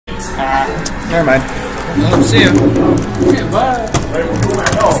Never mind. Oh, see ya. Yeah, bye. Wait,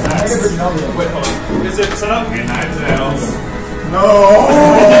 hold on. Is it set up? Okay, 9 tails. No!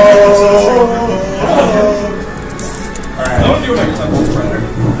 Alright. I don't do like touch brother.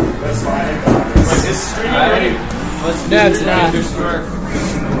 That's fine. Wait, is streaming ready? No, it's not.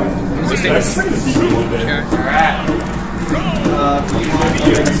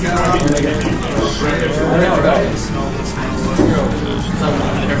 Alright.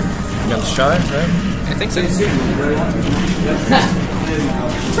 Against Shy, right? I think so. I'm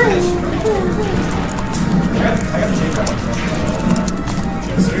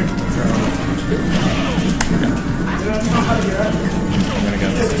gonna go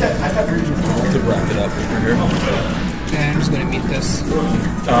to wrap it up over here. And I'm just gonna mute this.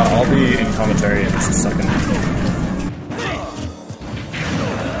 I'll be in commentary in just a second.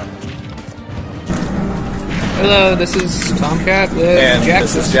 Hello, this is Tomcat with And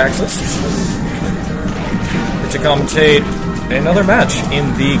Jaxus. this is Jaxus. To commentate another match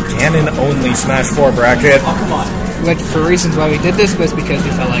in the Ganon-only Smash4 bracket. But for reasons why we did this was because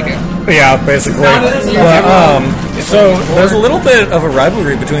we felt like it. Yeah, basically. But, so there's a little bit of a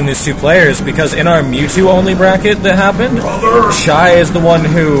rivalry between these two players because in our Mewtwo-only bracket that happened, Shy is the one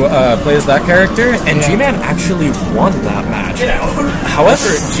who plays that character, and G-Man actually won that match.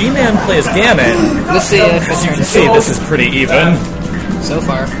 However, G-Man plays Ganon. Let's see if As you can see, this is pretty even. so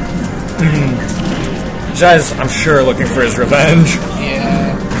far. Shy's, I'm sure, looking for his revenge.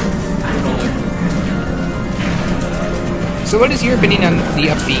 Yeah. So what is your opinion on the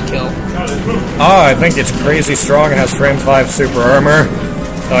up B kill? I think it's crazy strong and has frame 5 super armor.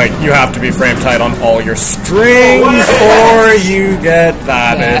 Like, you have to be frame tight on all your strings or you get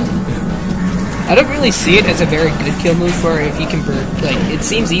batted. I don't really see it as a very good kill move for if you can, like, it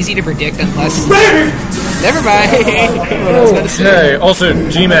seems easy to predict unless... Never mind! Okay, also,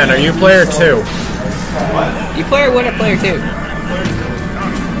 G-Man, are you player 2? You player 1 or player 2?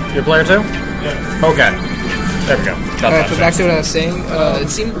 You're player 2? Okay. There we go. Alright, but back to what I was saying, it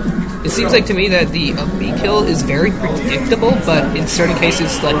seems like to me that the up B kill is very predictable, but in certain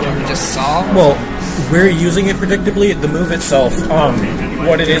cases, like what we just saw... Well, we're using it predictably. The move itself,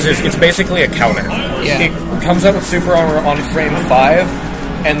 what it is it's basically a counter. Yeah. It comes out with super armor on frame 5,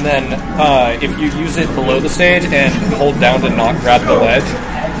 and then if you use it below the stage and hold down to not grab the ledge,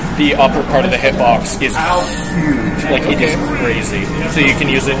 the upper part of the hitbox is huge. Like, it is crazy. So you can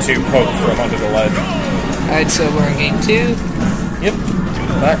use it to poke from under the ledge. Alright, so we're in game 2. Yep.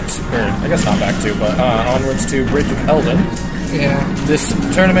 Back to, or I guess not back to, but onwards to Bridge of Eldin. Yeah. This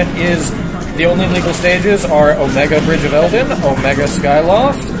tournament is, the only legal stages are Omega Bridge of Eldin, Omega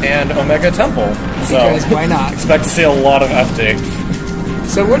Skyloft, and Omega Temple. So, Because why not? Expect to see a lot of FD.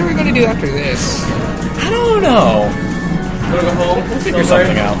 So what are we going to do after this? I don't know. We'll figure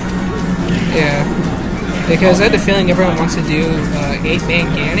something out. Yeah. Because I had the feeling everyone wants to do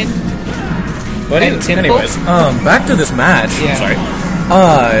 8-man Ganon. But And Temple? anyways, back to this match. Yeah. Sorry.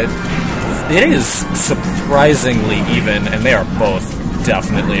 It is surprisingly even, and they are both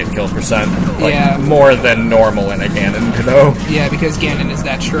definitely at kill percent. Like, Yeah. more than normal in a Ganon, you know? Yeah, because Ganon is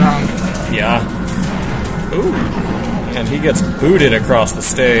that strong. Yeah. Ooh. And he gets booted across the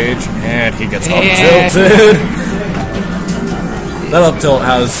stage, and he gets up-tilted. That up-tilt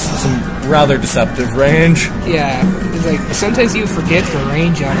has some rather deceptive range. Yeah. It's like, sometimes you forget the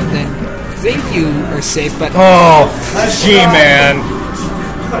range on it, then think you are safe, but... Oh, G-Man.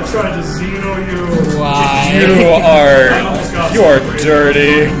 I tried to Xeno you. Why? You are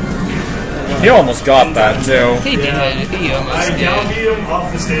dirty. He almost got that, too. He did. He almost I did. down beat him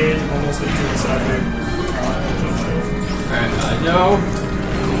off the stage, almost into the side. No.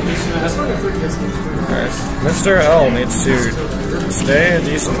 Mr. L needs to stay a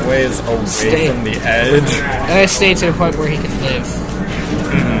decent ways away from the edge. Stay to the point where he can live.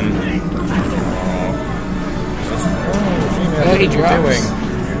 Oh, he drops.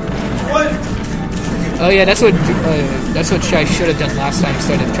 What? Oh yeah, that's what Shy should have done last time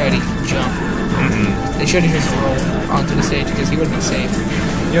instead of trying to jump. They should have just rolled onto the stage because he would have been safe.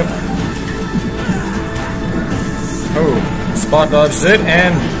 Yep. Oh, spot dodges it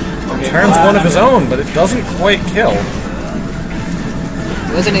and turns one of his own, but it doesn't quite kill.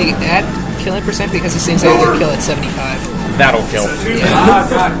 Wasn't it at killing percent because it seems like they kill at 75. That'll kill. Yeah.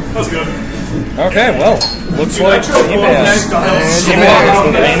 That was good. Okay, well, looks like He-Man is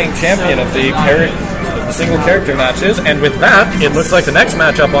the reigning champion of the single character matches, and with that, it looks like the next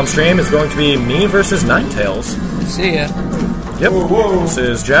matchup on stream is going to be me versus Ninetales. See ya. Yep. This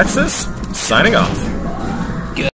is Jaxus, signing off.